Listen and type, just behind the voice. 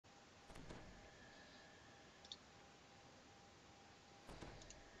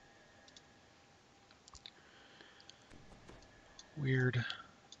Weird.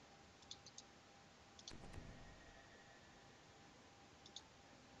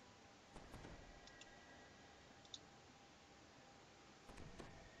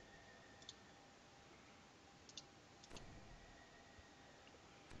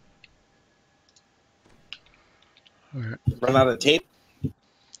 All right. Run out of tape?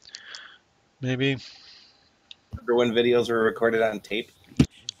 Maybe. Remember when videos were recorded on tape?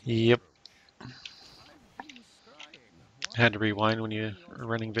 Yep. Had to rewind when you were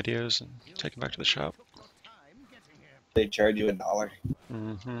running videos and take them back to the shop. They charge you $1.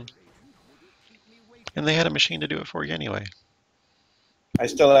 Mm-hmm. And they had a machine to do it for you anyway. I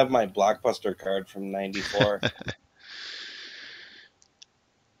still have my Blockbuster card from '94.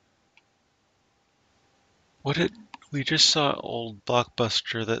 What did we just saw? Old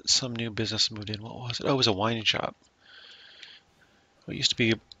Blockbuster that some new business moved in. What was it? Oh, it was a wine shop. It used to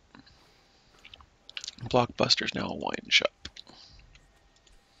be Blockbuster's now a wine shop.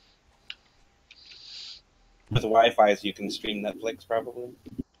 With Wi-Fi, so you can stream Netflix, probably.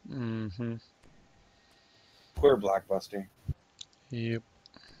 Mm-hmm. Poor Blockbuster. Yep.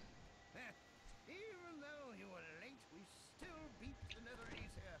 Even though you were late, we still beat the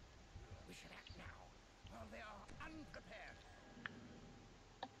Netherese here. We should act now, while they are unprepared.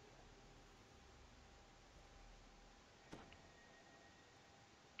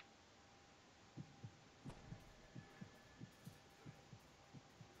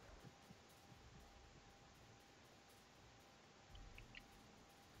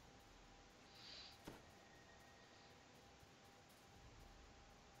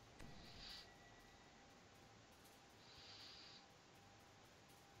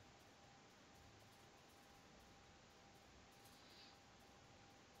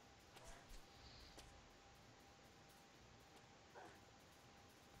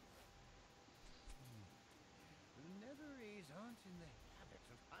 The Netherese aren't in the habit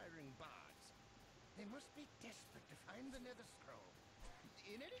of hiring bards. They must be desperate to find the Nether Scroll.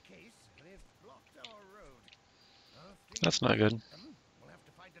 In any case, they've blocked our road. That's not good. We'll have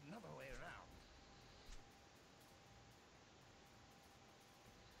to find another way around.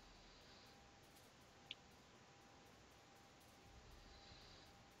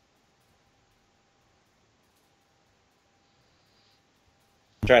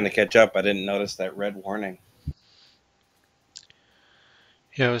 Trying to catch up, I didn't notice that red warning.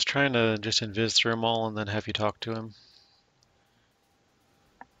 Yeah, I was trying to just invis through them all and then have you talk to him.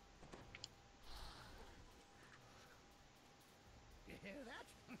 You hear that?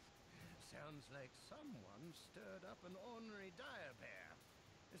 Sounds like someone stirred up an ornery dire bear.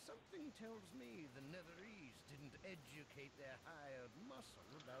 Something tells me the Netherese didn't educate their hired muscle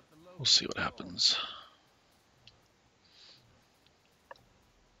about the local. We'll see what happens.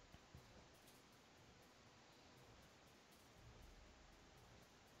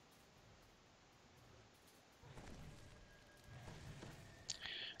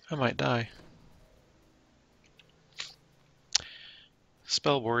 I might die.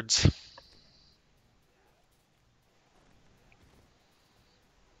 Spell words.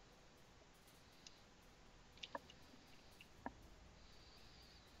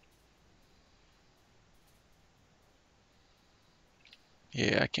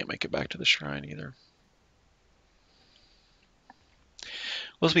 Yeah, I can't make it back to the shrine either.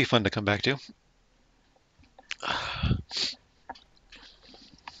 Well, this will be fun to come back to.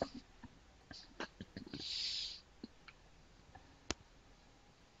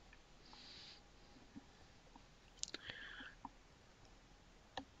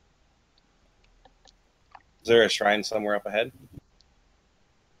 Is there a shrine somewhere up ahead?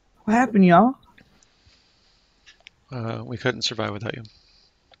 What happened, y'all? We couldn't survive without you.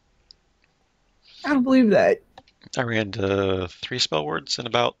 I don't believe that. I ran to 3 spell words and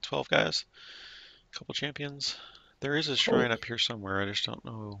about 12 guys. A couple champions. There is a shrine up here somewhere. I just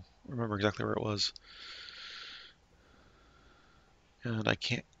don't remember exactly where it was. And I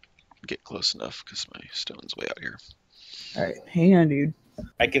can't get close enough because my stone's way out here. Alright, hang on, dude.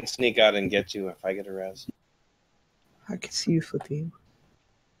 I can sneak out and get you if I get a res. I can see you flipping.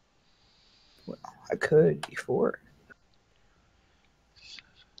 Well, I could before.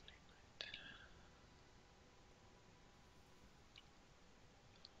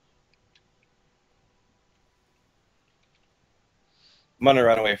 I'm gonna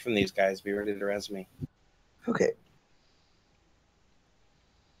run away from these guys. Be ready to res me. Okay.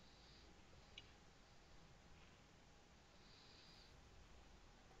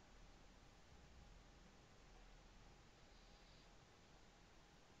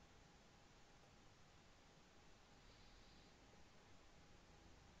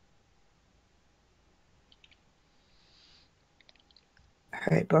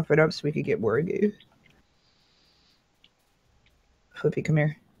 Alright, buff it up so we could get Wargu. Flippy, come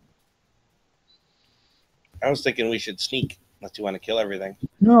here. I was thinking we should sneak, unless you want to kill everything.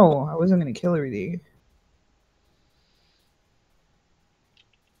 No, I wasn't gonna kill everything.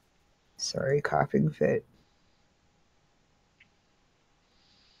 Sorry, coughing fit.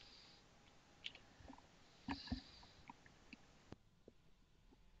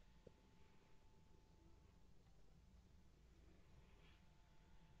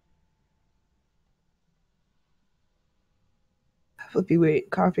 Flippy, wait,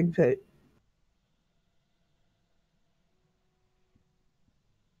 coughing fit.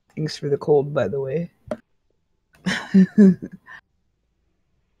 Thanks for the cold, by the way.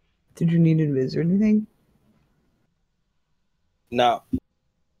 Did you need invis or anything? No.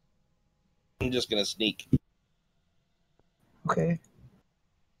 I'm just going to sneak. Okay.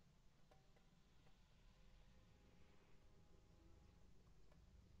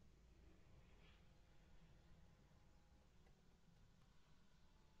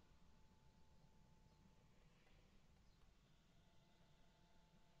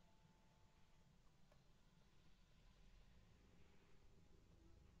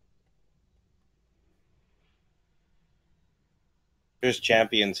 There's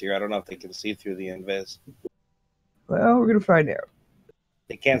champions here. I don't know if they can see through the invis. Well, we're gonna find out.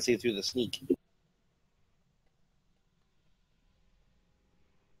 They can't see through the sneak.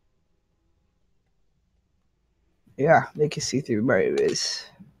 Yeah, they can see through my invis.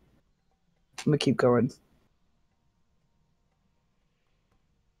 I'm gonna keep going.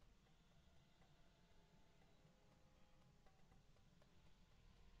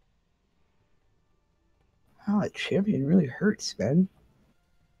 Oh, that champion really hurts, man.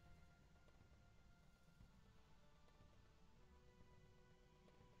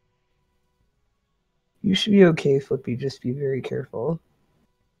 You should be okay, Flippy. Just be very careful.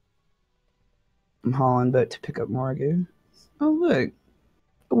 I'm hauling but to pick up Morgan. Oh, look.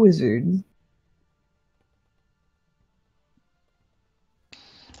 A wizard.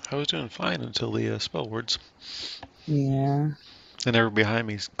 I was doing fine until the spell words. Yeah. And everyone behind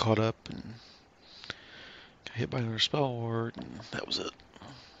me caught up and got hit by another spell ward, and that was it.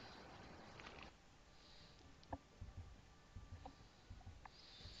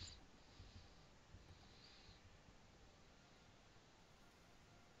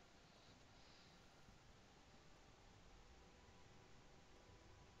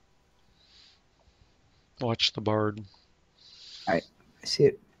 Watch the bard. I see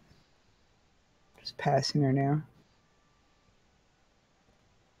it. Just passing her now.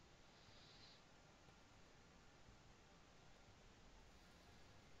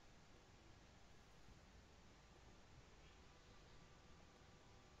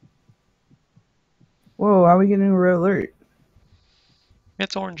 Whoa, how are we getting a red alert?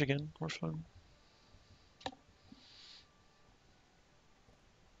 It's orange again. We're fine.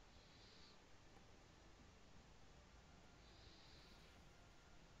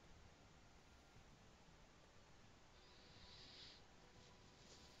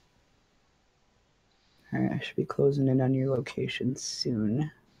 Alright, I should be closing in on your location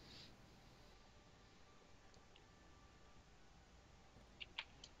soon.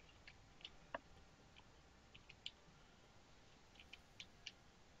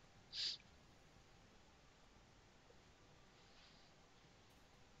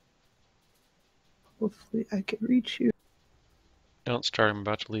 Hopefully I can reach you. Don't start. I'm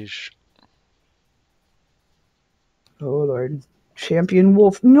about to leash. Oh lord. Champion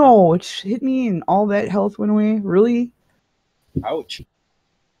Wolf. No, it hit me and all that health went away. Really? Ouch.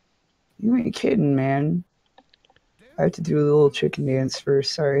 You ain't kidding, man. I have to do a little chicken dance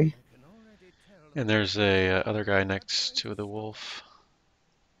first, sorry. And there's a other guy next to the wolf.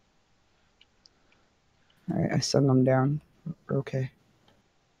 Alright, I sung him down. Okay.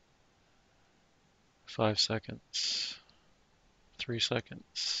 5 seconds. 3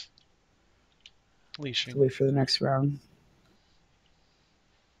 seconds. Leashing. Wait for the next round.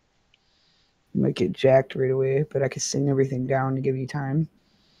 You might get jacked right away, but I can sing everything down to give you time.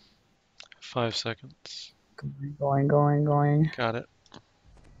 5 seconds. Going. Got it.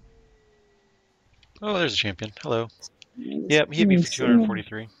 Oh, there's a champion. Hello. Yep, he hit me for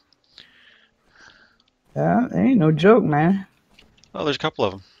 243. Yeah, that ain't no joke, man. Oh, there's a couple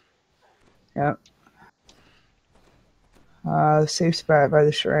of them. Yep. Safe spot by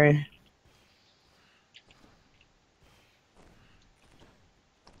the shrine.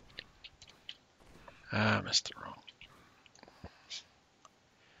 Ah, I missed the wrong.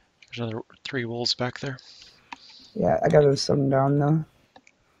 There's another 3 wolves back there. Yeah, I gotta sung down though.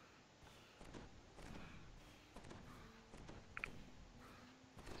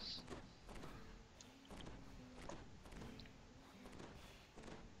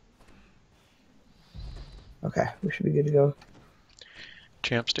 Okay, we should be good to go.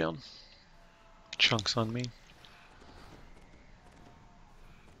 Champs down. Chunks on me.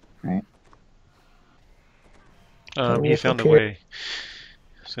 Alright. Got a He wolf found up a here. way.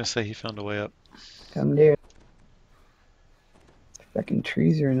 I was gonna say he found a way up. Come there. Fucking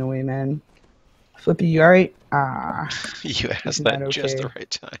trees are in the way, man. Flippy, you alright? Ah, You he's asked not that just the okay. right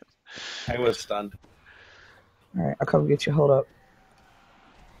time. I was stunned. Alright, I'll come get you. Hold up.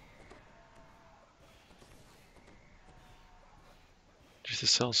 Just a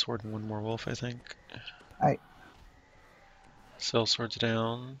cell sword and one more wolf, I think. Alright. Cell swords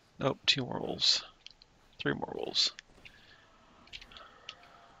down. Oh, 2 more wolves. 3 more wolves.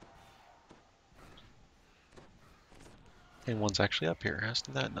 And one's actually up here.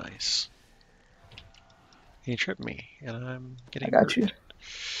 Isn't that nice? He tripped me, and I'm I getting got hurt. you.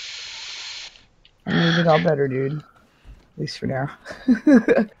 I made it all better, dude. At least for now.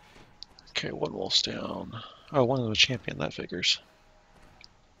 Okay, one wolf's down. Oh, one of them a champion. That figures.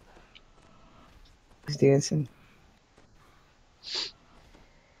 He's dancing.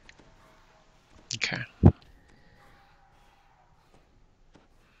 Okay.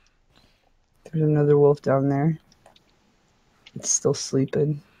 There's another wolf down there. It's still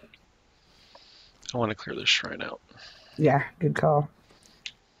sleeping. I want to clear this shrine out. Yeah, good call.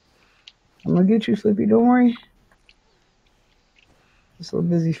 I'm gonna get you, Flippy. Don't worry. Just a little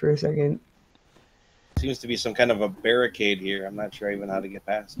busy for a second. Seems to be some kind of a barricade here. I'm not sure even how to get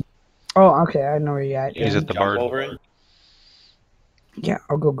past. Oh, okay. I know where you're at. He's Yeah, at the Jump bard. over it. yeah,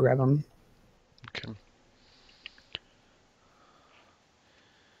 I'll go grab him. Okay.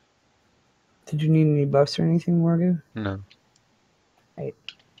 Did you need any buffs or anything, Morgan? No.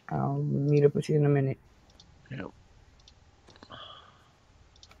 I'll meet up with you in a minute. Yep.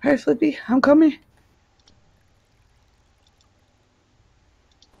 Hey, Flippy, I'm coming.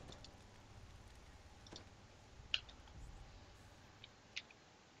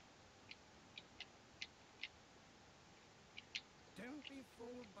 Don't be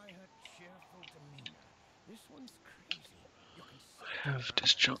fooled by her cheerful demeanor. This one's crazy. You can see I have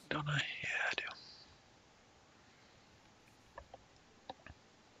disjunct, don't I? Yeah, I do.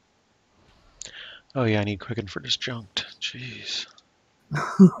 Oh yeah, I need quicken for disjunct. Jeez.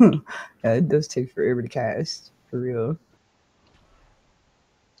 Yeah, it does take forever to cast, for real.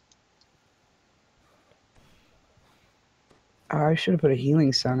 Oh, I should have put a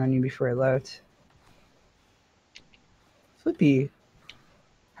healing sound on you before I left. Flippy,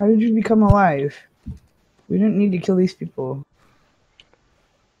 how did you become alive? We didn't need to kill these people.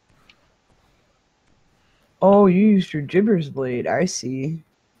 Oh, you used your Gibber's Blade. I see.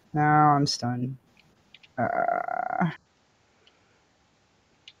 Now I'm stunned.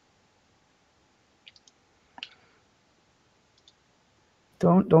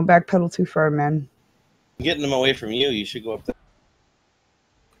 Don't backpedal too far, man. Getting them away from you. You should go up there.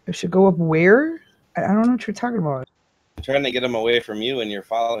 I should go up where? I don't know what you're talking about. I'm trying to get them away from you, and you're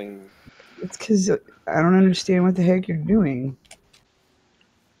following. It's because I don't understand what the heck you're doing.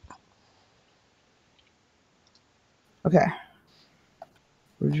 Okay.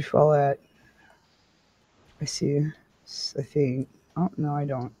 Where'd you fall at? I see you. I think. Oh, no, I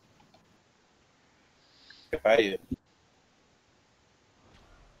don't. By you.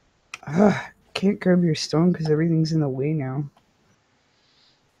 Can't grab your stone because everything's in the way now.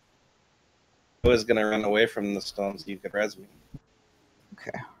 I was gonna run away from the stone so you could res me.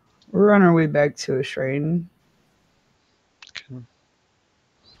 Okay. We're on our way back to a shrine. Okay.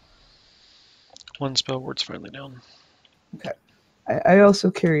 One spell word's finally down. Okay. I also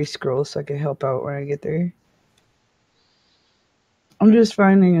carry scrolls so I can help out when I get there. I'm just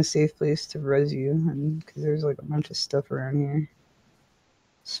finding a safe place to res you, and because there's like a bunch of stuff around here.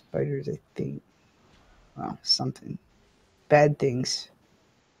 Spiders, I think. Well, something. Bad things.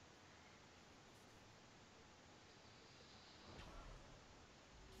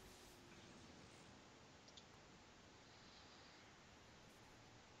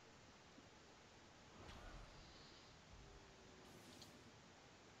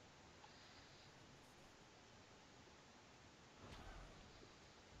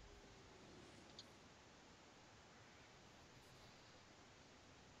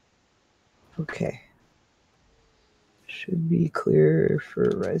 Okay. Should be clear for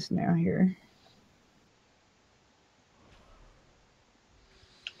res now here.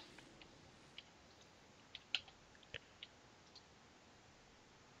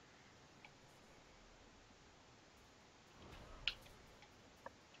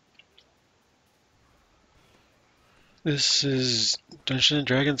 This is Dungeons and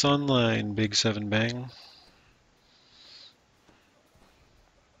Dragons Online, Big 7 Bang.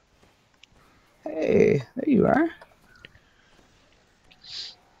 Hey, there you are.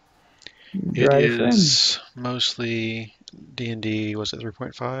 It Dry friend. is mostly D&D, was it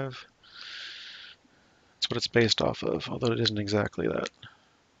 3.5? That's what it's based off of, although it isn't exactly that.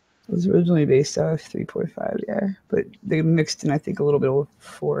 It was originally based off 3.5, yeah. But they mixed in, I think, a little bit of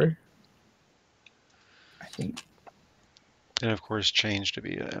 4. I think. And of course changed to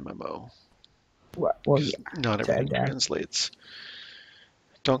be a MMO. Well, yeah. Not To everything add that. translates.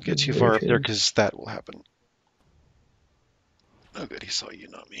 Don't get too Very far up there true. because that will happen. Oh good, he saw you,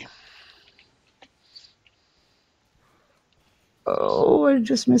 not me. Oh, I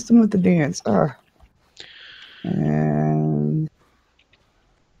just missed him with the dance. Ah. And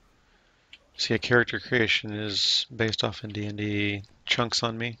See, a character creation is based off in D&D. Chunks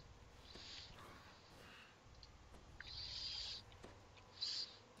on me.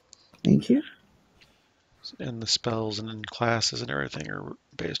 thank you. And the spells and classes and everything are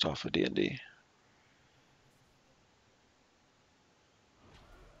based off of D&D.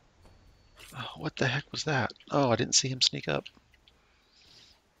 Oh, what the heck was that? Oh, I didn't see him sneak up.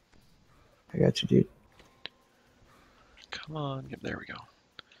 I got you, dude. Come on, there we go.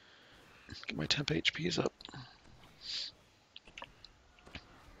 Get my temp HPs up.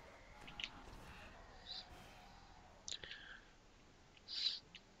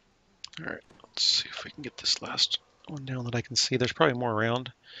 Alright, let's see if we can get this last one down that I can see. There's probably more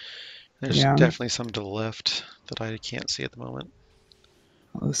around. There's Yeah. definitely some to the left that I can't see at the moment.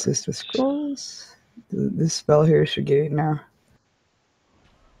 I'll assist with scrolls. This spell here should get it now.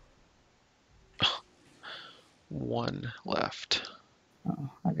 One left. Oh,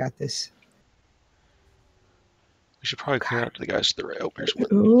 I got this. We should probably clear out to the guys to the right. Oh, here's one.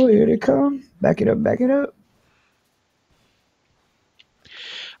 Oh, here they come. Back it up, back it up.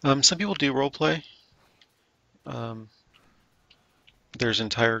 Some people do roleplay. There's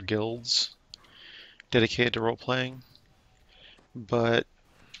entire guilds dedicated to role-playing, but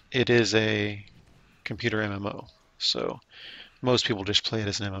it is a computer MMO, so most people just play it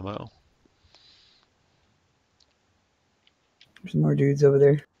as an MMO. There's more dudes over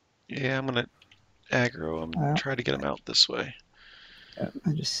there. Yeah, I'm gonna aggro them, try to get them out this way.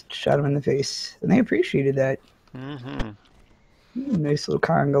 I just shot him in the face, and they appreciated that. Mm-hmm. Nice little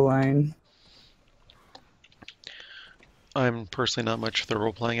conga line. I'm personally not much for the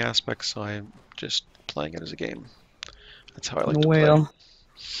role-playing aspect, so I'm just playing it as a game. That's how I like to play.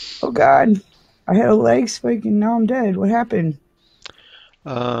 Oh god, I had a leg spike and now I'm dead. What happened?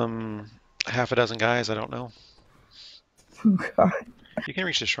 Half a dozen guys, I don't know. Oh god. You can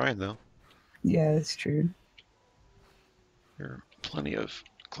reach the shrine though. Yeah, that's true. You're plenty of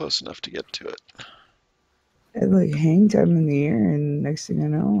close enough to get to it. I had like hang time in the air, and next thing I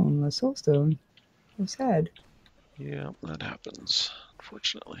know, I'm a soulstone. I'm sad. Yeah, that happens,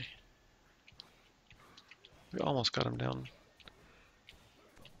 unfortunately. We almost got him down.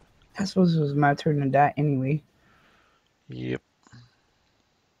 I suppose it was my turn to die anyway. Yep.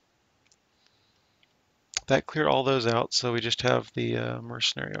 That cleared all those out, so we just have the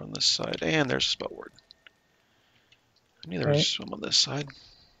mercenary on this side. And there's a spell ward. I knew there was some on this side.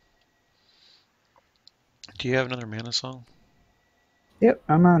 Do you have another mana song? Yep,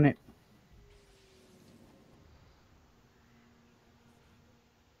 I'm on it.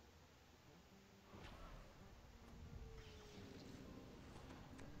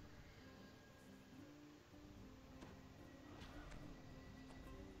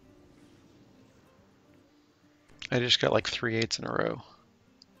 I just got like 3 8s in a row.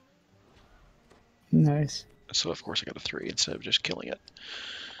 Nice. So of course I got a 3 instead of just killing it.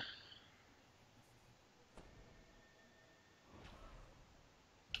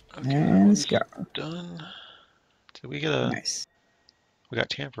 Okay, And let's go. Done. Did we get a... Nice. We got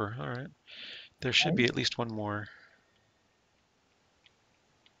tamper, alright. There should be at least one more.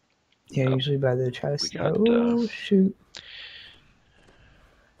 Yeah, usually by the chest. We got, oh, shoot.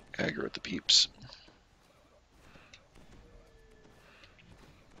 Aggro at the peeps.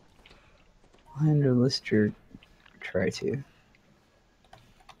 Under Lister, try to.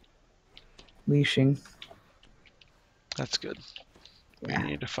 Leashing. That's good. Yeah. We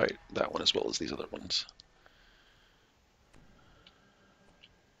need to fight that one as well as these other ones.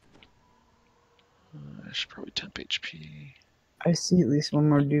 I should probably temp HP. I see at least one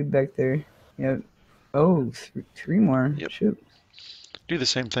more dude back there. Yep. Oh, 3 more. Yep. Shoot. Do the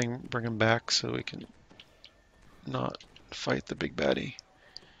same thing, bring him back so we can not fight the big baddie.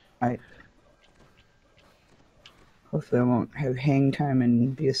 Hopefully I won't have hang time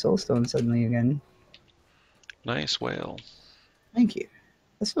and be a soulstone suddenly again. Nice whale. Thank you.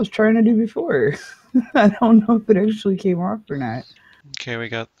 That's what I was trying to do before. I don't know if it actually came off or not. Okay, we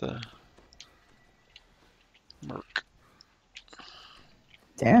got the Merc.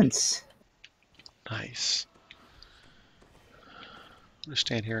 Dance. Nice. Just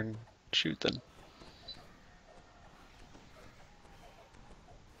stand here and shoot then.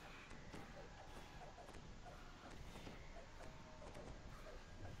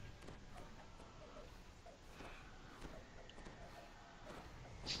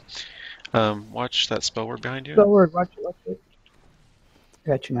 Watch that spell word behind you. Spell word, watch it, watch it.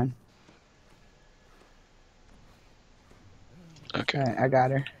 Got you, man. Okay. Alright, I got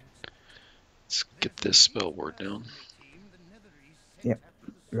her. Let's get this spell word down. Yep.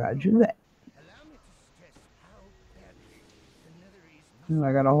 Roger that. Ooh,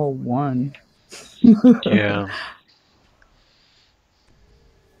 I got a whole 1. Yeah.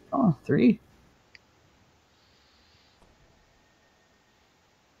 Oh, 3.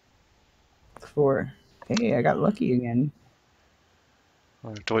 Four. Hey, I got lucky again. I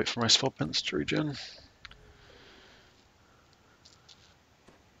have to wait for my spell pens to regen. There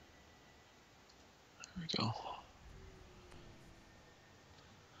we go.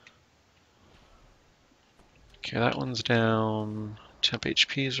 Okay, that one's down. Temp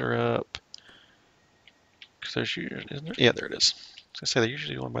HPs are up. Cause there's usually, isn't there? Yeah, there it is. I was gonna say they're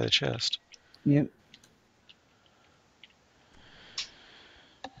usually going by the chest. Yep.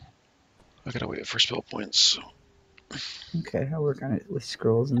 I gotta wait for spell points. Okay, I'll work on it with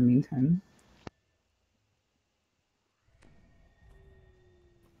scrolls in the meantime.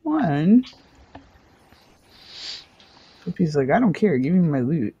 1. Flippy's like, I don't care. Give me my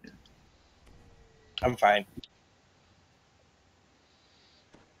loot. I'm fine.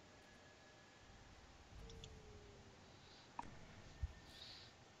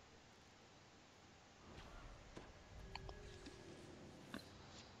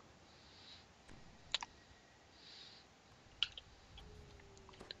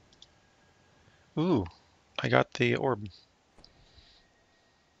 Ooh, I got the orb.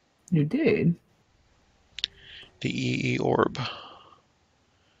 You did? The EE orb.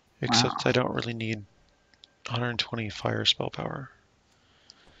 Except Wow. I don't really need 120 fire spell power.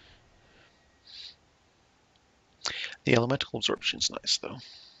 The elemental absorption's nice though.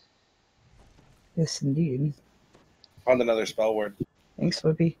 Yes, indeed. Found another spell word. Thanks,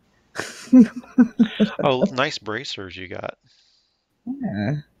 Flippy. Oh, nice bracers you got.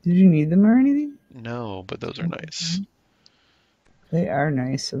 Yeah. Did you need them or anything? No, but those are nice. They are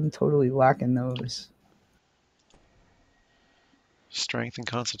nice. I'm totally locking those. Strength and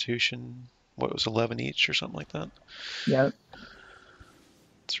constitution. What was 11 each or something like that? Yep.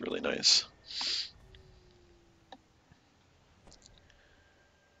 It's really nice.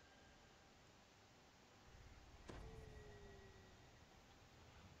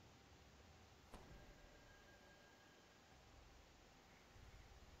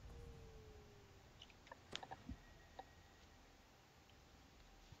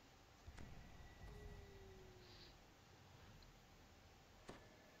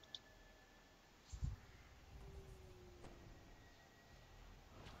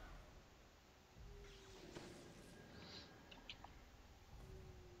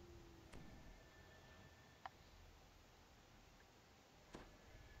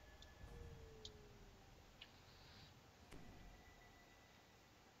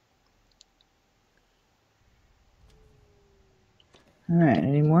 All right.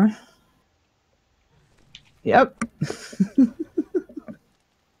 Any more? Yep.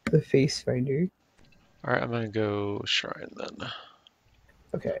 The face finder. All right, I'm gonna go shrine then.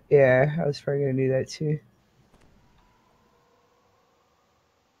 Okay. Yeah, I was probably gonna do that too.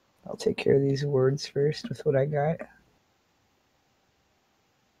 I'll take care of these words first with what I got.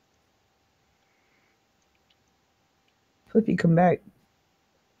 Flippy, come back.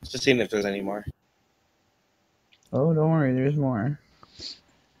 Just seeing if there's any more. Oh, don't worry, there's more.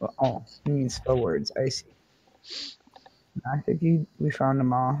 Well, oh, you mean spell words. I see. I think we found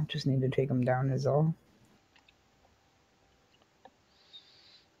them all. Just need to take them down is all.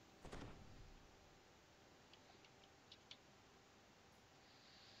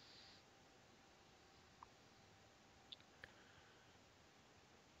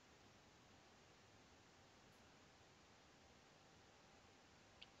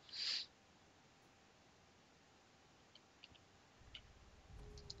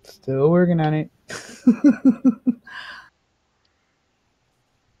 Still working on it.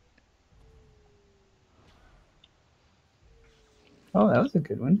 Oh, that was a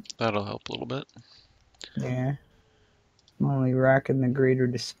good one. That'll help a little bit. Yeah. I'm only rocking the greater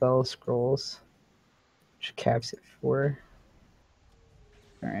dispel scrolls, which caps at 4.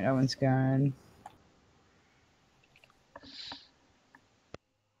 Alright, that one's gone.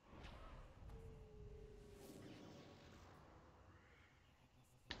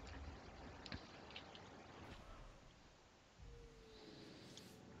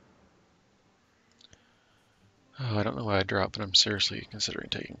 drop, but I'm seriously considering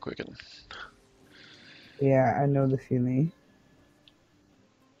taking Quicken. Yeah, I know the feeling.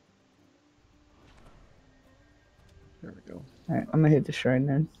 There we go. Alright, I'm gonna hit the shrine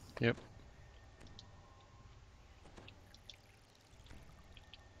then. Yep.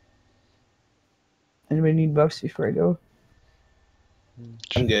 Anybody need buffs before I go?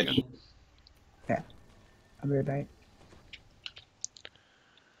 I'm good. I'll be right back.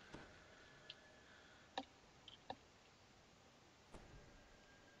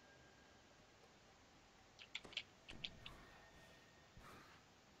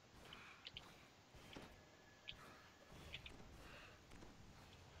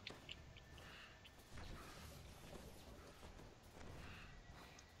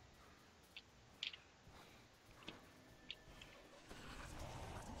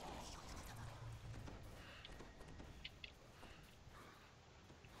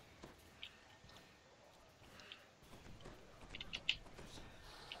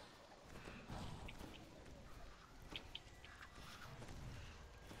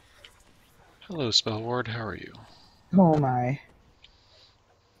 Hello, Spellward. How are you? Oh my.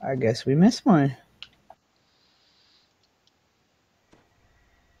 I guess we missed one.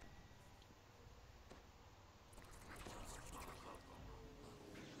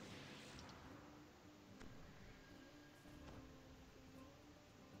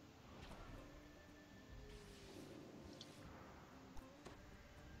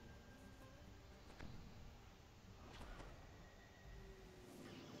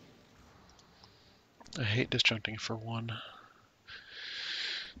 I hate disjuncting for one.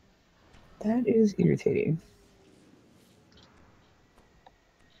 That is irritating.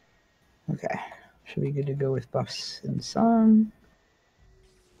 Okay. Should be good to go with buffs and some.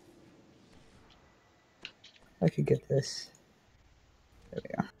 I could get this. There we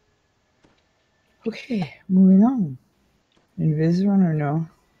go. Okay, moving on. Invis run or no?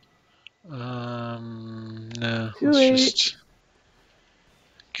 No. Too Let's late. just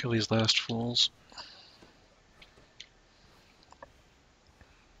kill these last fools.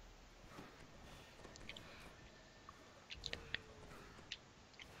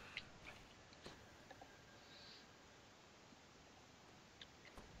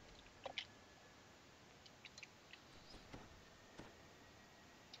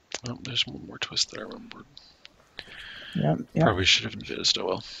 Oh, there's one more twist that I remembered. Yep. Probably should have invised. Oh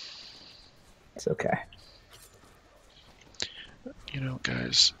well. It's okay. You know,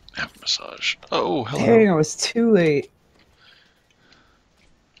 guys, have a massage. Oh, hello. Dang, I was too late.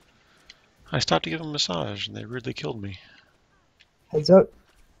 I stopped to give them a massage, and they rudely killed me. Heads up.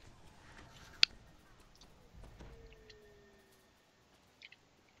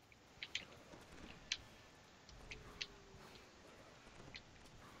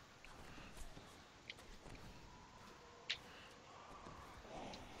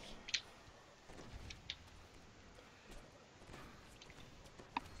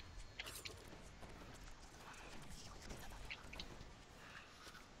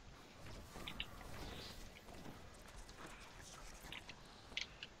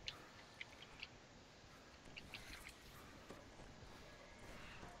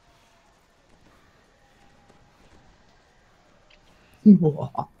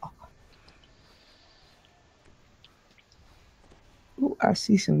 Ooh, I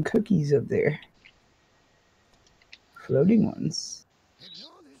see some cookies up there. Floating ones.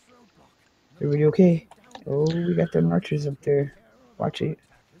 Ignore this roadblock. Everybody okay? Oh, we got them archers up there. Watch it.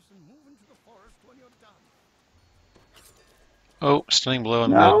 And move into the forest when you're done. Oh, stunning blow,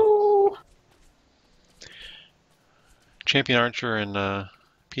 I'm dead. No! Champion Archer and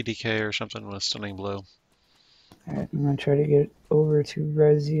PDK or something with stunning blow. Alright, I'm gonna try to get over to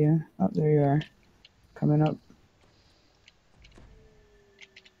Rezia. Oh, there you are. Coming up.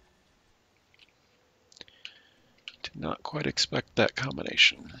 Did not quite expect that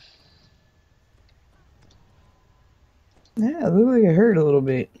combination. Yeah, it looked like it hurt a little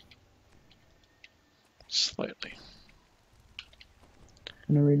bit. Slightly.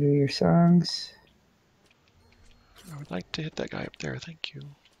 I'm gonna redo your songs. I would like to hit that guy up there, thank you.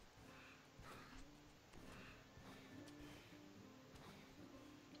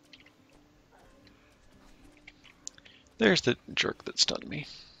 There's the jerk that stunned me.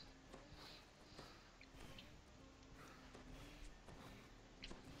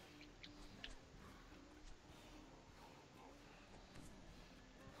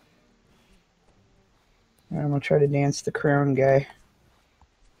 Alright, I'm gonna try to dance the crown guy.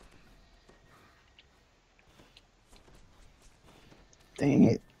 Dang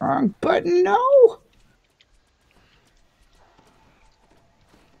it. Wrong button, no!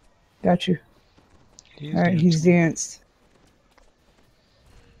 Got you. Alright, he's danced.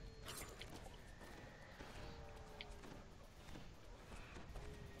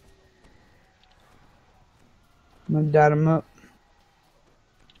 I'm gonna dot him up.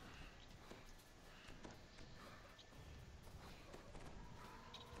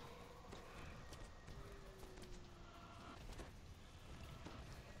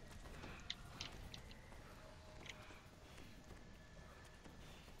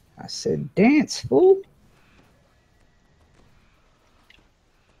 I said, dance, fool.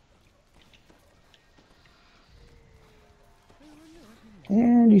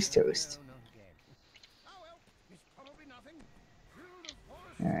 And he's toast. No, not again. Oh well, it's probably nothing. Through the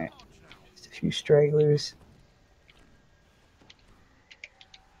forest Alright, lodge now. just a few stragglers.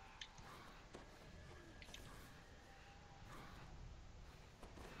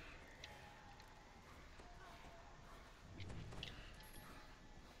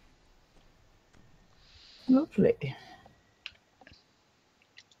 Lovely.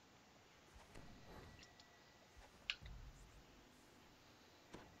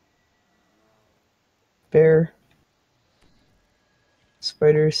 Bear.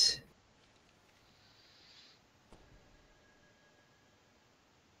 Spiders.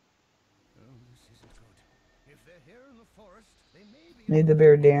 Oh, this isn't good. If they're here in the forest, they may be. Made the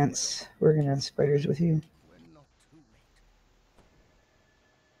bear dance. We're gonna have spiders with you. We're not too late.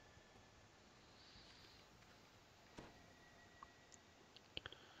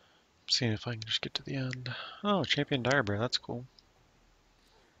 Seeing if I can just get to the end. Oh, champion dire bear. That's cool.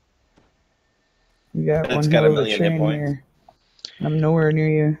 You got It's one got hell a of a million hit train points. here. I'm nowhere near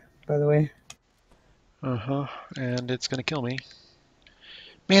you, by the way. Uh-huh. And it's gonna kill me.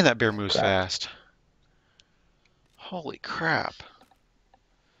 Man, that bear moves Crap. fast. Holy crap.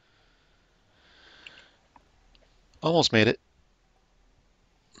 Almost made it.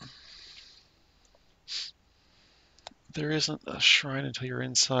 There isn't a shrine until you're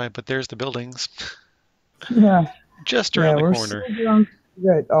inside, but there's the buildings. Yeah, Just yeah, around the we're corner. so drunk. We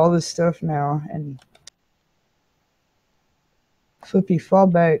got all this stuff now, and Flippy, fall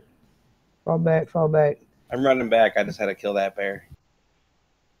back, fall back, fall back. I'm running back. I just had to kill that bear.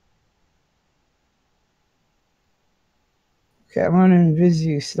 Okay, I'm gonna invis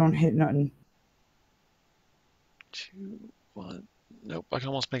you, so don't hit nothing. 2, 1. Nope, I can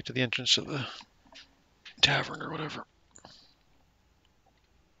almost make it to the entrance to the tavern or whatever.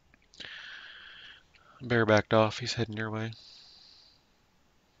 Bear backed off. He's heading your way.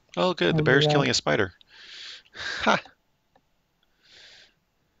 Oh, good. The I'll do bear's killing that. a spider. Ha!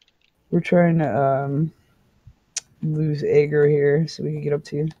 We're trying to lose aggro here, so we can get up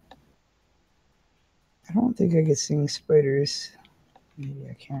to you. I don't think I can sing spiders. Maybe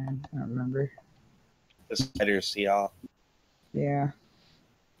I can. I don't remember. The spiders see all. Yeah,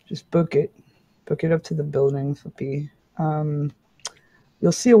 just book it. Book it up to the building, Flippy.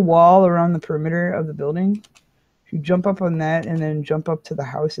 You'll see a wall around the perimeter of the building. If you jump up on that and then jump up to the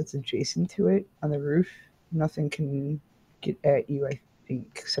house that's adjacent to it on the roof, nothing can get at you, I think,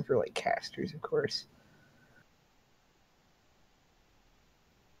 except for like casters, of course.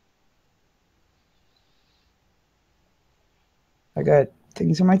 I got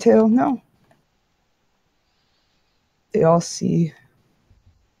things on my tail? No. They all see.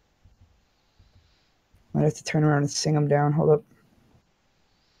 Might have to turn around and sing them down. Hold up.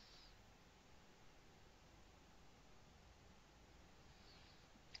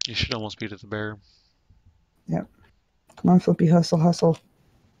 You should almost beat the bear. Yep. Come on, Flippy, hustle, hustle.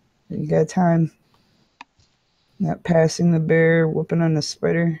 You got time. Not passing the bear, whooping on the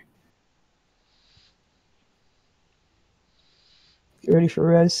spider. Get ready for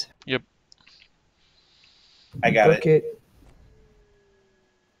res. Yep. I got Book it. it.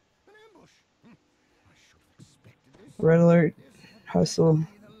 An ambush. I should have expected this. Red alert. This had Hustle. better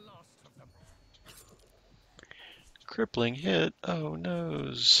be the last of them. Crippling hit. Oh,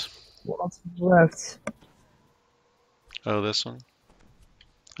 noes. What else is left? Oh, this one.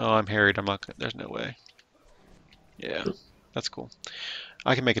 Oh, I'm harried. I'm not. There's no way. Yeah, that's cool.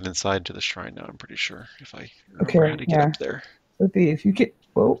 I can make it inside to the shrine now. I'm pretty sure if I remember how Okay, to get yeah. up there. Flippy, if you get.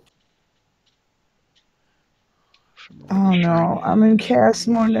 Whoa. From where Oh the shrine no, I'm in is. cast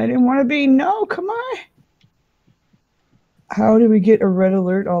mode. I didn't want to be. No, come on. How did we get a red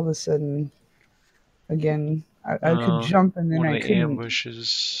alert all of a sudden? Again, I could jump and then One of I the couldn't.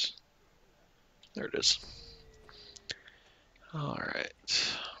 ambushes. There it is. All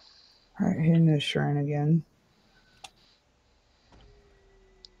right. Alright, hitting the shrine again.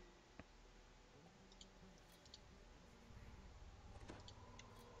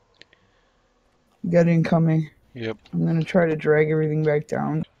 Got incoming. Yep. I'm gonna try to drag everything back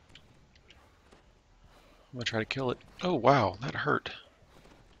down. I'm gonna try to kill it. Oh wow, that hurt.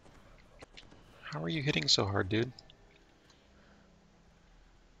 How are you hitting so hard, dude?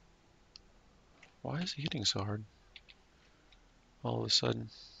 Why is he hitting so hard? all of a sudden.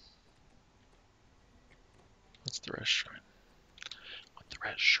 What's the rest shrine? What the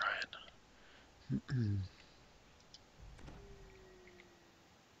rest shrine?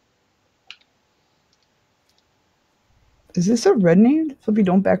 Is this a red name? Flippy,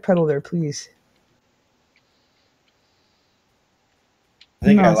 don't backpedal there, please. I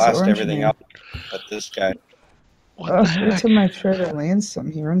think No, I it's the lost orange everything name. else, but this guy. What Oh, the every heck? time I try to land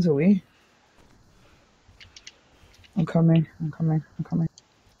something, he runs away. I'm coming. I'm coming. I'm coming.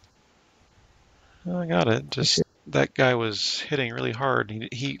 Oh, I got it. Just that guy was hitting really hard.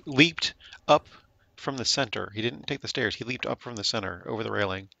 He leaped up from the center. He didn't take the stairs. He leaped up from the center over the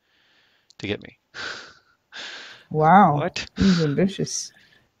railing to get me. Wow, What? he's ambitious.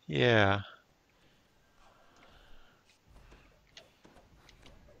 Yeah.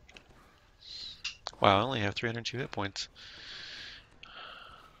 Wow, I only have 302 hit points.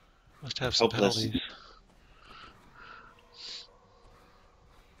 Must have some Hopeless. penalties.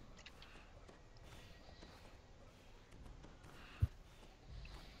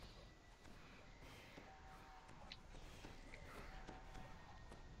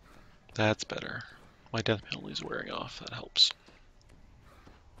 That's better. My death penalty is wearing off. That helps.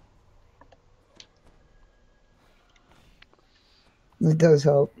 It does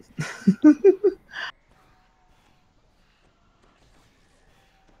help.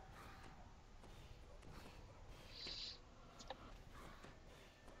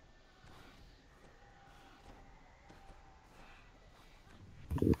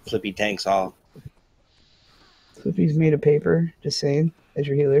 Flippy tanks all. Flippy's made of paper, just saying, as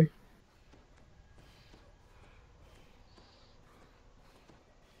your healer.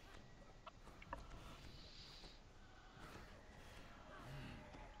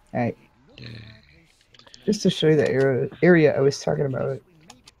 Alright, Yay. just to show you the area I was talking about.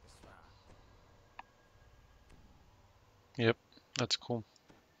 Yep, that's cool.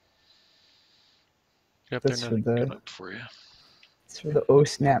 Yep, That's they're for nothing the coming up for you. it's for the oh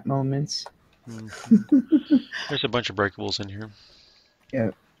snap moments. There's a bunch of breakables in here.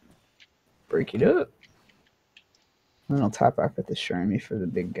 Yeah, break it up. And then I'll top off at the shrine for the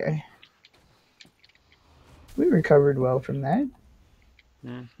big guy. We recovered well from that.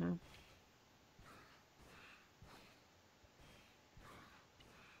 Mm-hmm.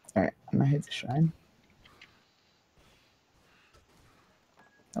 Alright, I'm gonna hit the shrine.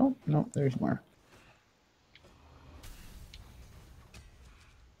 Oh, no, there's more.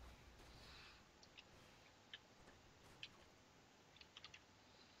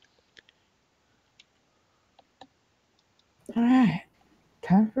 Alright,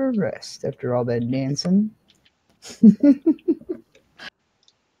 time for a rest after all that dancing. I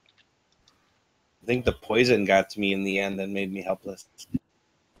think the poison got to me in the end and made me helpless.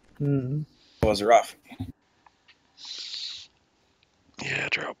 Hmm. It was rough. Yeah,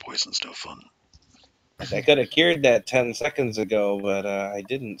 drought poison's no fun. I could have cured that 10 seconds ago, but I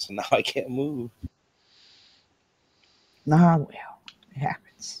didn't, so now I can't move. Nah, well, it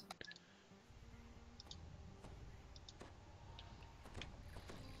happens.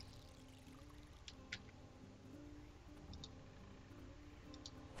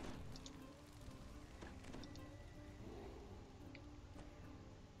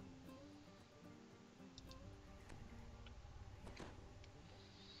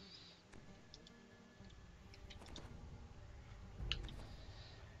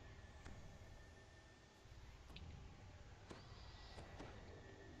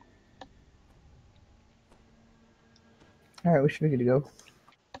 Alright, we should be good to go.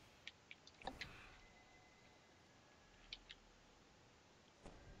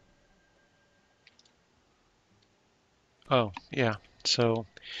 Oh, yeah. So,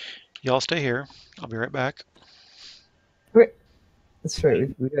 y'all stay here. I'll be right back. Wait, that's right,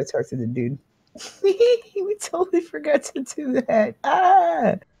 we gotta talk to the dude. We totally forgot to do that.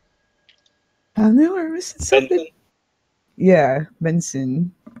 Ah! I knew we were missing something. Benson? Yeah,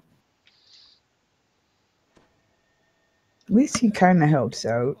 Benson. At least he kind of helps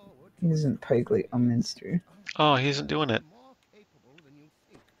out. He doesn't pike like Elminster. Oh, he isn't doing it.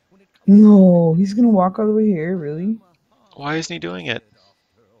 No, he's gonna walk all the way here, really? Why isn't he doing it?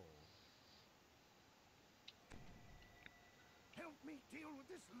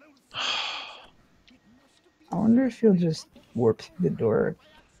 I wonder if he'll just warp through the door.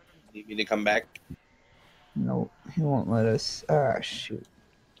 Need me to come back? No, he won't let us. Ah, shoot.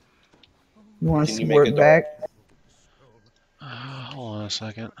 You want us Can to you make a warp door? back? Hold on a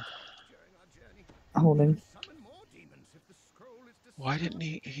second. Holding. Why didn't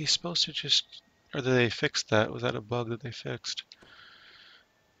he? He's supposed to just. Or did they fix that? Was that a bug that they fixed?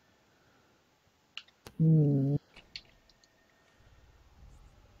 Hmm.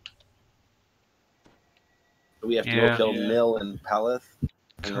 we have to Yeah. go kill Nil and Paleth and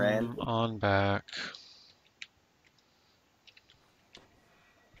Come Rand? on back.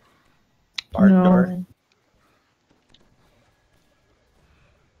 Barn door. No.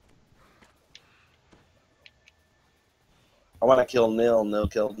 I want to kill Nil. Nil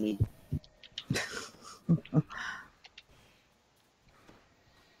killed me.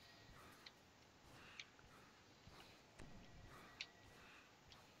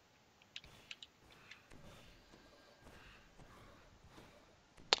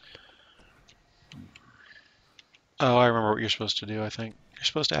 Oh, I remember what you're supposed to do, I think. You're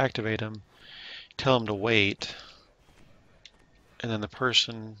supposed to activate him, tell him to wait, and then the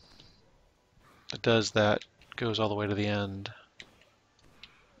person that does that goes all the way to the end.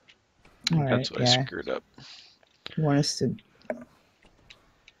 I think All that's right, what I yeah. screwed up. You want us to...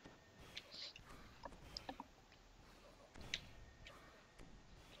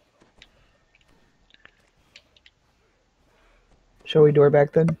 Shall we door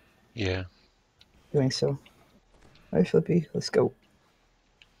back then? Yeah. Doing so. All right, Flippy, let's go. I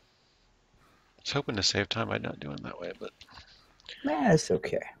was hoping to save time by not doing that way, but Nah, it's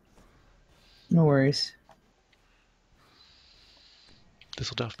okay. No worries. this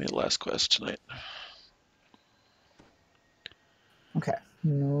will definitely be the last quest tonight. Okay.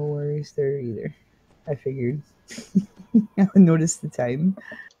 No worries there either. I figured. I noticed the time.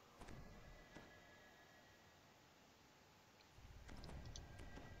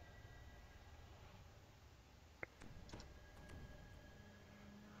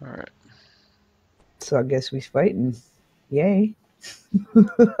 Alright. So I guess we fighting. Yay.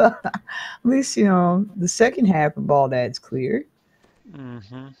 At least, you know, the second half of all that's clear.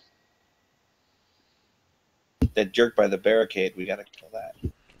 Mm-hmm. That jerk by the barricade, we gotta kill that.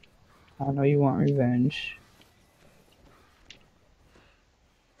 I know you want revenge.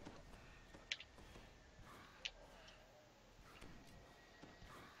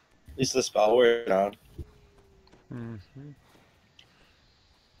 At least the spell we're on. Mm-hmm.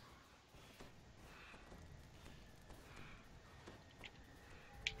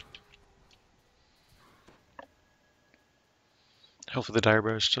 Hopefully the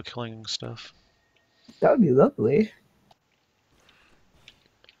Diabro is still killing stuff. That would be lovely.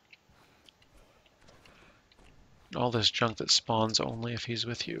 All this junk that spawns only if he's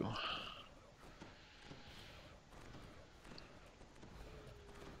with you.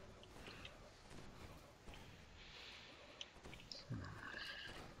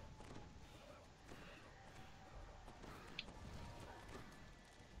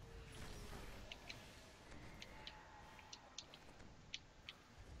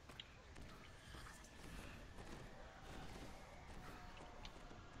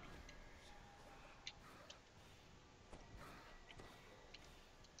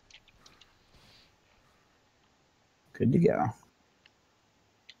 Good to go.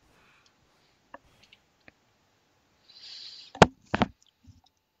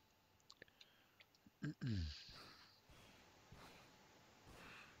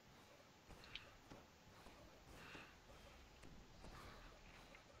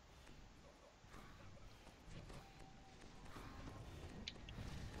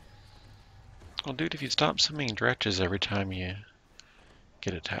 Well, dude, if you'd stop summoning dretches every time you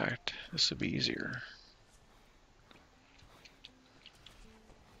get attacked, this would be easier.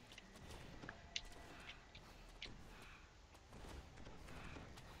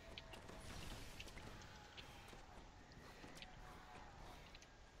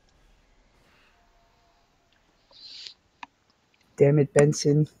 Damn it,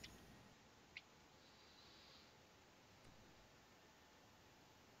 Benson.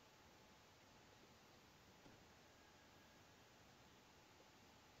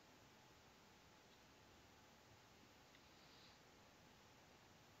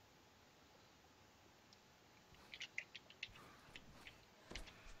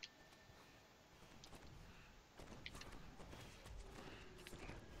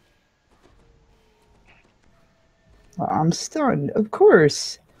 I'm stunned, of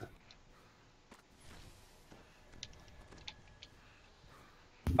course.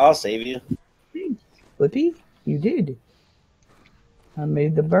 I'll save you. Flippy, you did. I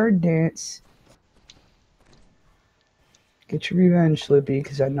made the bird dance. Get your revenge, Flippy,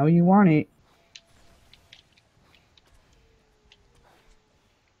 because I know you want it.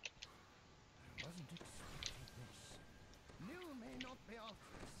 Wasn't expecting this. Nil may not be offered,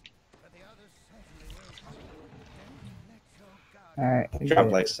 but the others certainly will be. Don't let your guard. Alright, we Dropped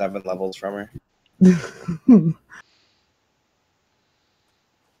good. like 7 levels from her.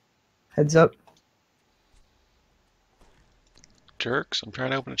 Heads up. Jerks, I'm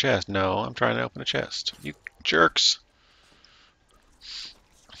trying to open a chest. No, I'm trying to open a chest. You Jerks.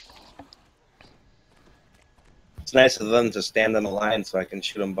 It's nice of them to stand on the line so I can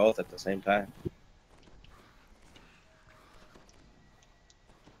shoot them both at the same time.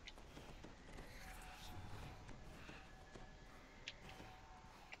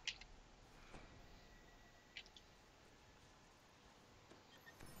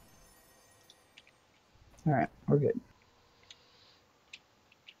 All right, we're good.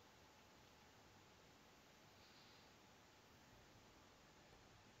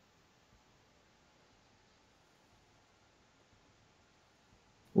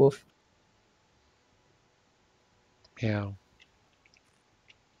 Wolf. Yeah.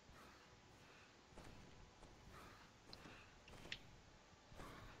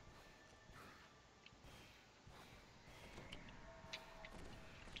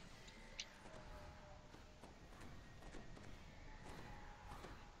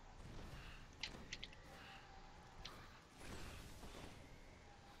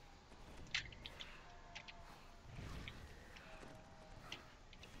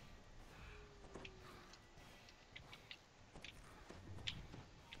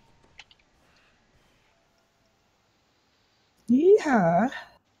 Yeah.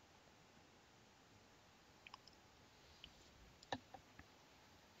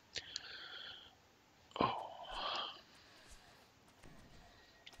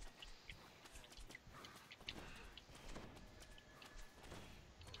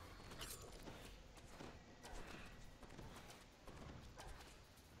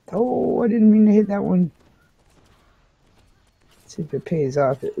 Oh, I didn't mean to hit that one. Let's see if it pays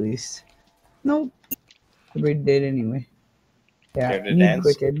off at least. Nope. We did anyway. Yeah, Care to need dance?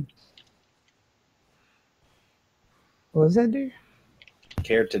 Wicked. What was that, dude?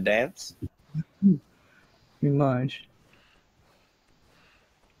 Care to dance? Pretty much.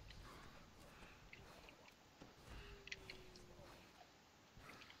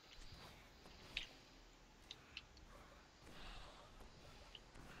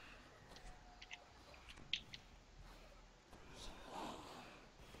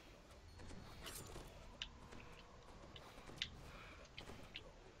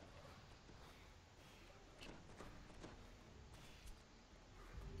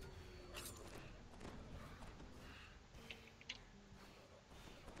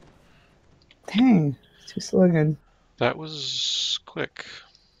 Dang, too slow again. That was quick.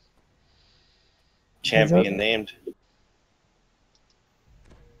 Champion named.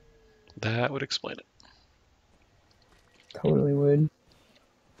 That would explain it. Totally would.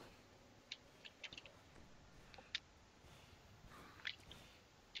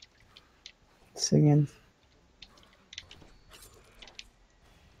 Singing.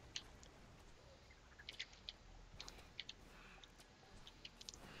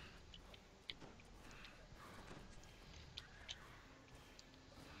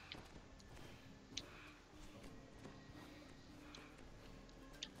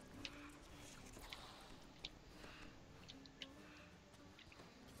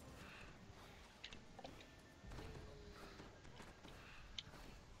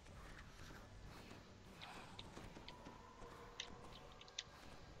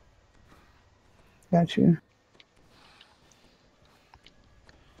 Got you.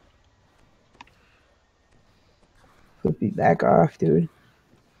 Flippy, back off, dude.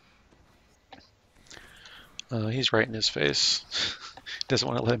 He's right in his face. Doesn't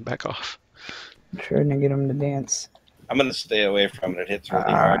want to let him back off. I'm trying to get him to dance. I'm going to stay away from it. It hits really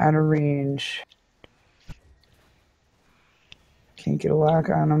hard. Out of range. Can't get a lock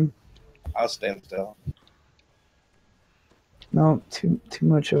on him. I'll stand still. No, too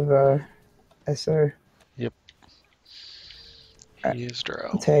much of a SR. Yep. He is drow.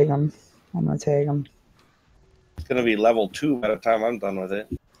 I'll tag him. I'm gonna tag him. It's going to be level 2 by the time I'm done with it.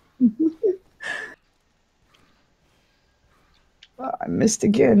 Oh, I missed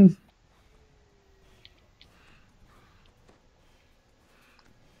again.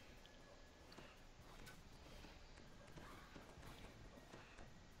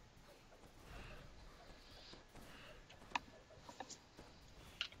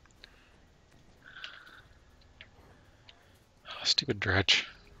 Stupid dredge.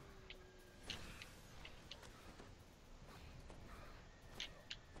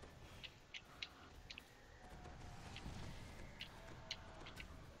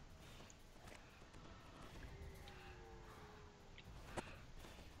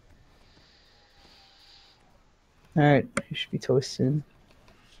 Alright, you should be toasted.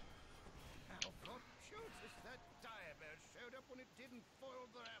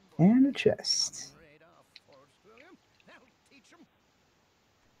 And a chest.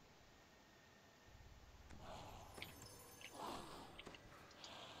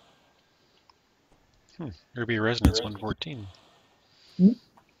 Ruby Resonance 114. Yes.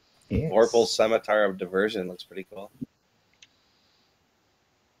 Oracle's Scimitar of Diversion looks pretty cool.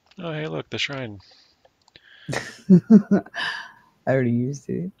 Oh, hey, look, the shrine. I already used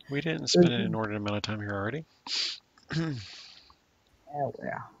it. We didn't spend an inordinate amount of time here already. Oh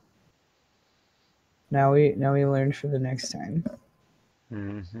yeah. Now we learn for the next time.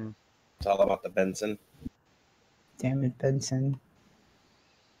 Mm-hmm. It's all about the Benson. Damn it, Benson.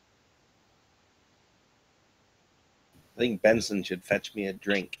 I think Benson should fetch me a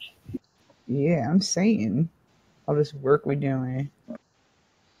drink. Yeah, I'm saying. All this work we're doing.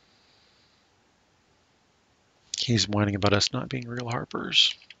 He's whining about us not being real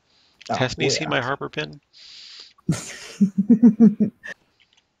harpers. Oh, Tess, do you see yeah. my harper pin?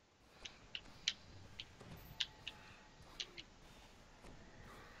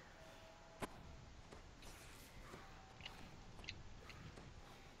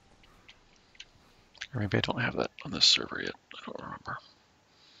 Or maybe I don't have that on this server yet. I don't remember.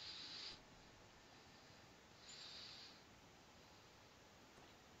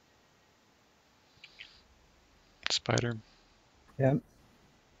 Spider. Yep.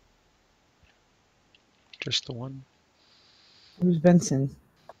 Just the one. Who's Benson?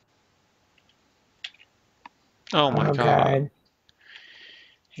 Oh my god. God.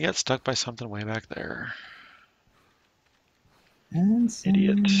 He got stuck by something way back there. Benson.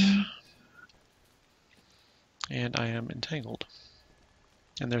 Idiot. And I am entangled.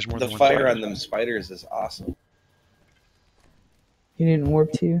 And there's more The than one fire spider. on them spiders is awesome. He didn't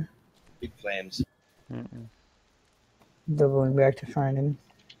warp to you? Big flames. Mm-mm. Doubling back to find him.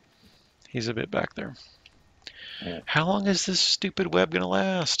 He's a bit back there. Yeah. How long is this stupid web gonna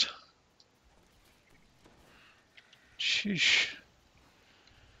last? Sheesh.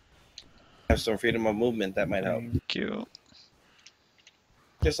 Have some freedom of movement, that might help. Thank you.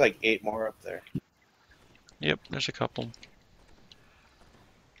 Just like 8 more up there. Yep, there's a couple.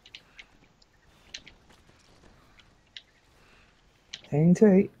 Hang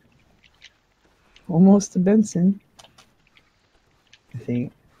tight. Almost to Benson. I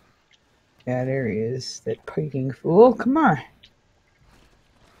think. Yeah, there he is. That piking fool. Come on.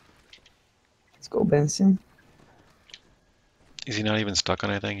 Let's go, Benson. Is he not even stuck on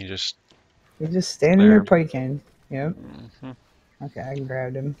anything? He just... He's just standing there piking. Yep. Mm-hmm. Okay, I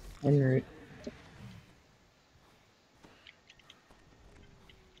grabbed him. En route.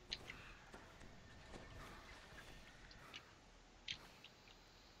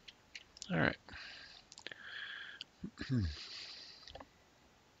 All right.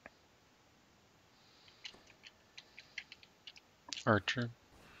 Archer.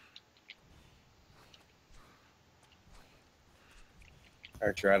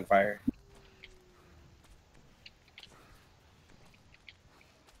 Archer on fire.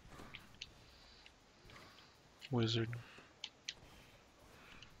 Wizard.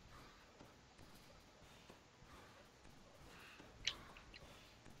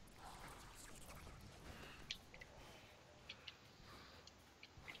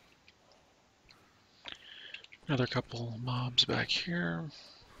 Another couple mobs back here.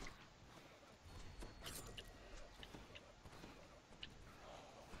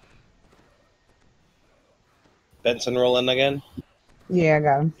 Benson rolling again. Yeah, I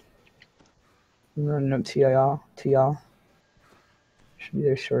got him. I'm running up to y'all. Should be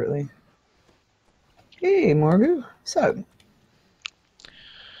there shortly. Hey, Morgu. What's up?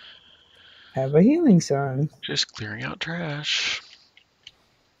 Have a healing song. Just clearing out trash.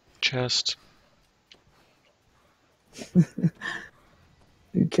 Chest.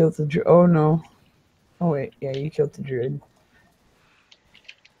 You killed the druid. Oh, no. Oh, wait. Yeah, you killed the druid. I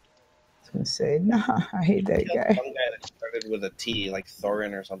was going to say, nah, I hate that Killed guy. one guy that started with a T, like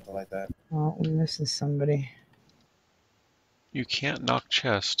Thorin or something like that. Oh, we're missing somebody. You can't knock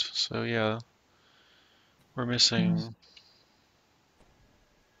chest, so yeah. We're missing...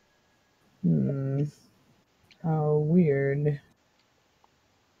 Oh, weird.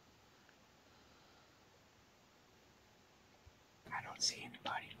 I don't see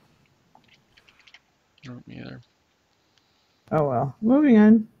anybody. No, me either. Oh, well. Moving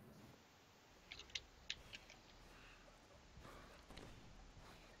on.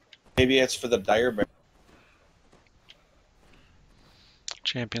 Maybe it's for the dire bear.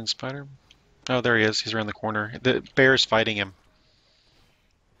 Champion spider. Oh, there he is. He's around the corner. The bear's fighting him.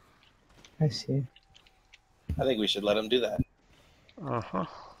 I see. I think we should let him do that. Uh-huh.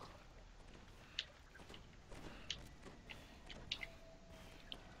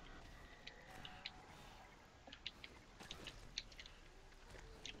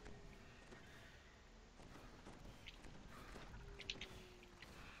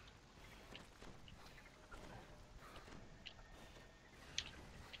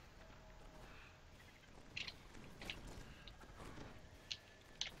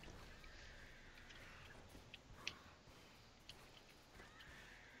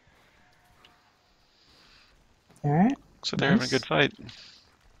 Alright, So they're having a good fight.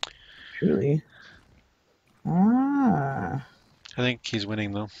 truly. Ah, I think he's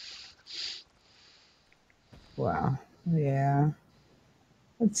winning though. wow. Yeah,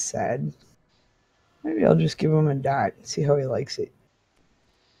 that's sad. Maybe I'll just give him a dot and see how he likes it.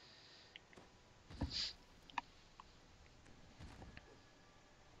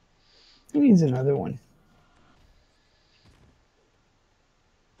 He needs another one.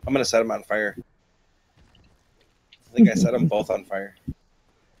 I'm gonna set him on fire. I think I set them both on fire.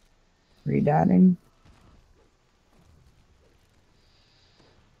 Redotting.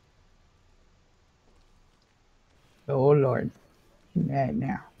 Oh Lord. He's mad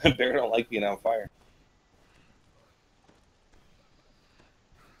now. Bear don't like being on fire.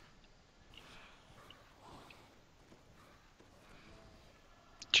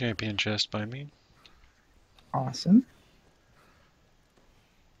 Champion chest by me. Awesome.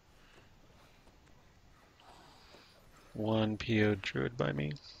 One PO druid by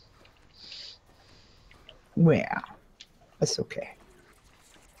me. Well, that's okay.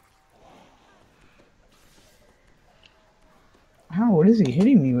 Wow, what is he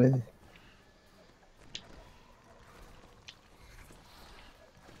hitting me with?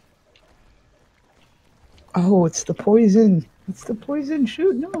 Oh, it's the poison. It's the poison.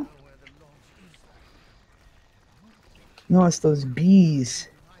 Shoot, no. No, it's those bees.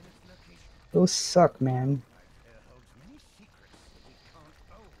 Those suck, man.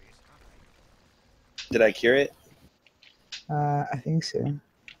 Did I cure it? I think so.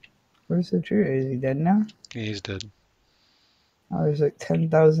 Where's the tree? Is he dead now? He's dead. Oh, there's like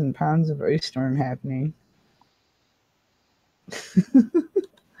 10,000 pounds of ice storm happening.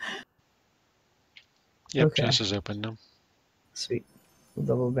 Yep, Okay. chest is open now. Sweet. We'll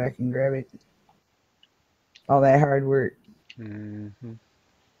double back and grab it. All that hard work. Mm-hmm.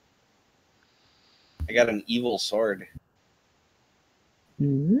 I got an evil sword.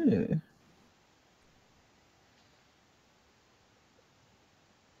 Ooh.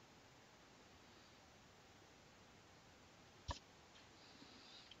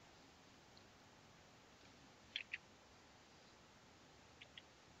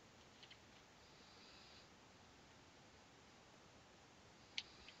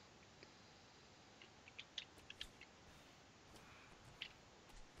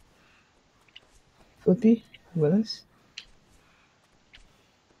 Flippy, with us?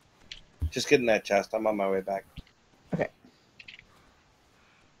 Just getting that chest. I'm on my way back. Okay.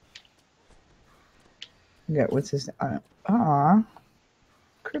 I got what's his name?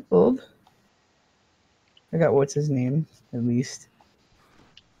 Crippled. I got what's his name, at least.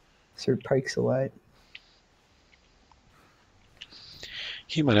 Sir Pike's a lot.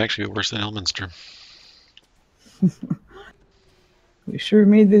 He might actually be worse than Elminster. We sure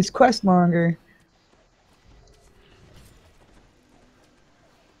made this quest longer.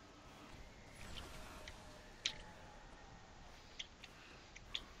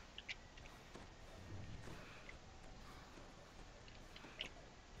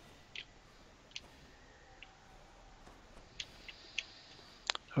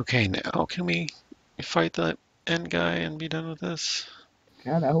 Okay, now can we fight the end guy and be done with this?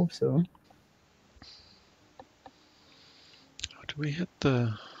 God, I hope so. Do we hit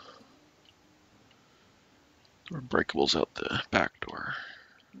the breakables out the back door?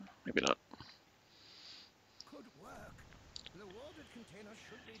 Maybe not. Good work. The water container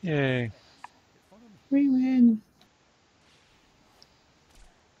should be Yay. Follow me. We win.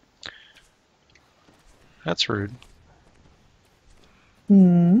 That's rude.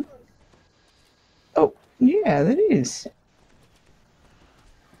 Hmm. Oh, yeah, that is.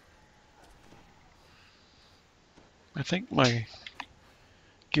 I think my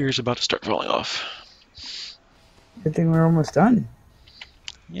gear's about to start falling off. Good thing we're almost done.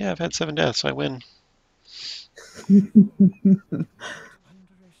 Yeah, I've had 7 deaths. I win.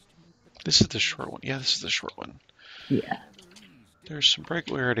 This is the short one. Yeah, this is the short one. Yeah. There's some break.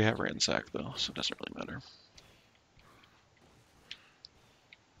 We already have ransack though, so it doesn't really matter.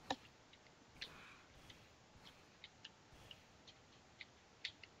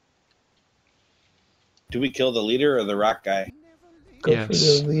 Do we kill the leader or the rock guy? Go Yes. for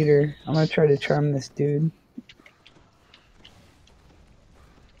the leader. I'm gonna try to charm this dude.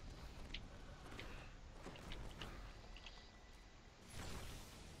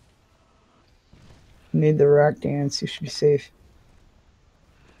 Need the rock dance. You should be safe.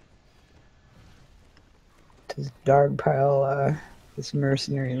 This dog pile, this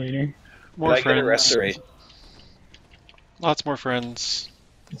mercenary leader. More Did I get a friends. restoration? Lots more friends.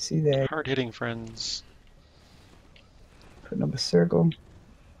 You see that? Hard-hitting friends. Putting up a circle.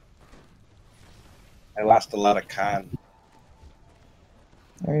 I lost a lot of con.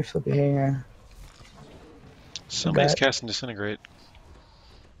 Alright, Flippy, hang on. Somebody's Back. casting Disintegrate.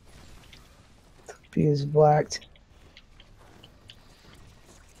 Flippy is blacked.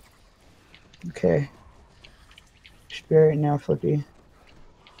 Okay. Spirit now, Flippy.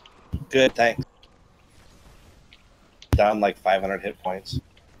 Good, thanks. Down like 500 hit points.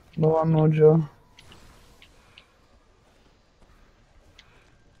 Low on mojo.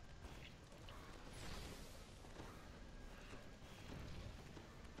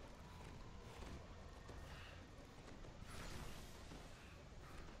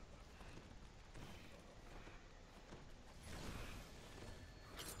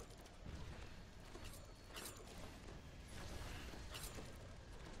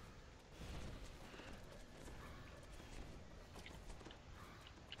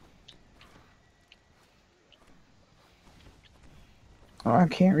 Oh, I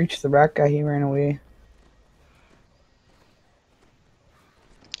can't reach the rat guy. He ran away.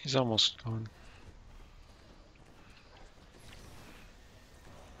 He's almost gone.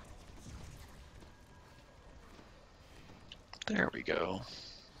 There we go.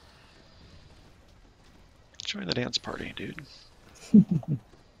 Join the dance party, dude. Come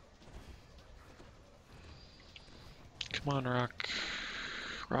on, Rock.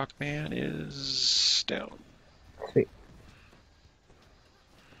 Rockman is down. Sweet.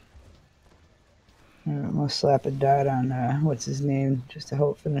 I'm gonna slap a dot on what's his name just to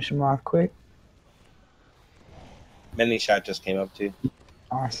help finish him off quick. Mini shot just came up too.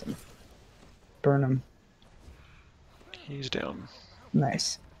 Awesome. Burn him. He's down.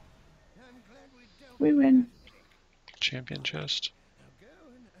 Nice. I'm glad we dealt We win. Champion chest. Now go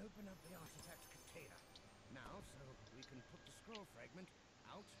and open up the artifact container. Now, so we can put the scroll fragment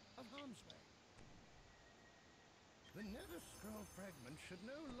out of harm's way. The nether scroll fragment should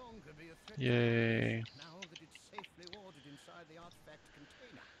no longer be a threat to Yay. us now that it's safely ordered inside the artifact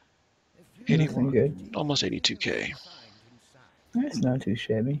container. If you 81. Nothing good. Almost 82k. find inside, That's not too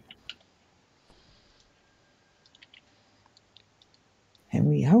shabby. And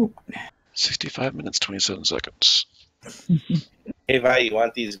we hope. 65 minutes, 27 seconds. Hey, Vi, you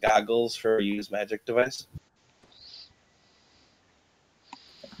want these goggles for a used magic device?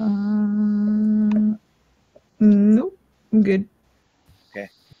 Nope. I'm good. Okay.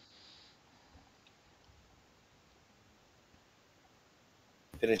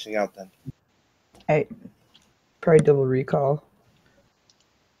 Finishing out then. Hey, probably double recall.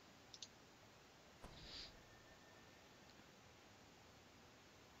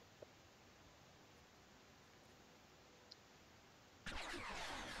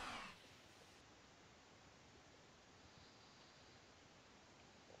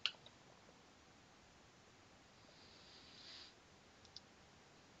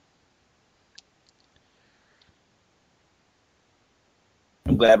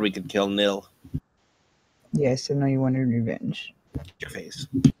 I'm glad we could kill Nil. Yes, I know you wanted revenge. Your face.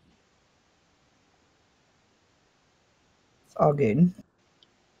 It's all good.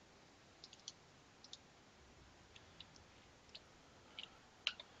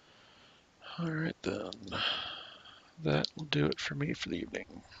 Alright then. That will do it for me for the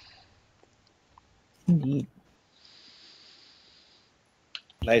evening. Indeed.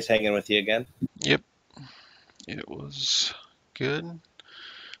 Nice hanging with you again. Yep. It was good.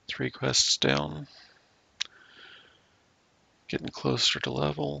 3 quests down. Getting closer to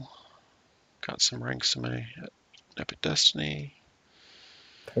level. Got some ranks in my Epic Destiny.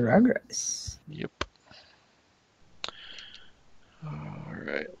 Progress. Yep.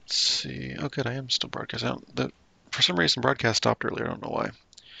 Alright, let's see. Oh good, I am still broadcasting. For some reason broadcast stopped earlier, I don't know why.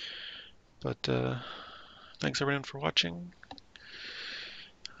 But thanks everyone for watching.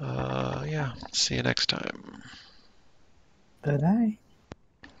 Yeah, see you next time. Bye-bye.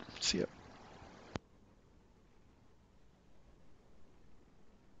 See ya.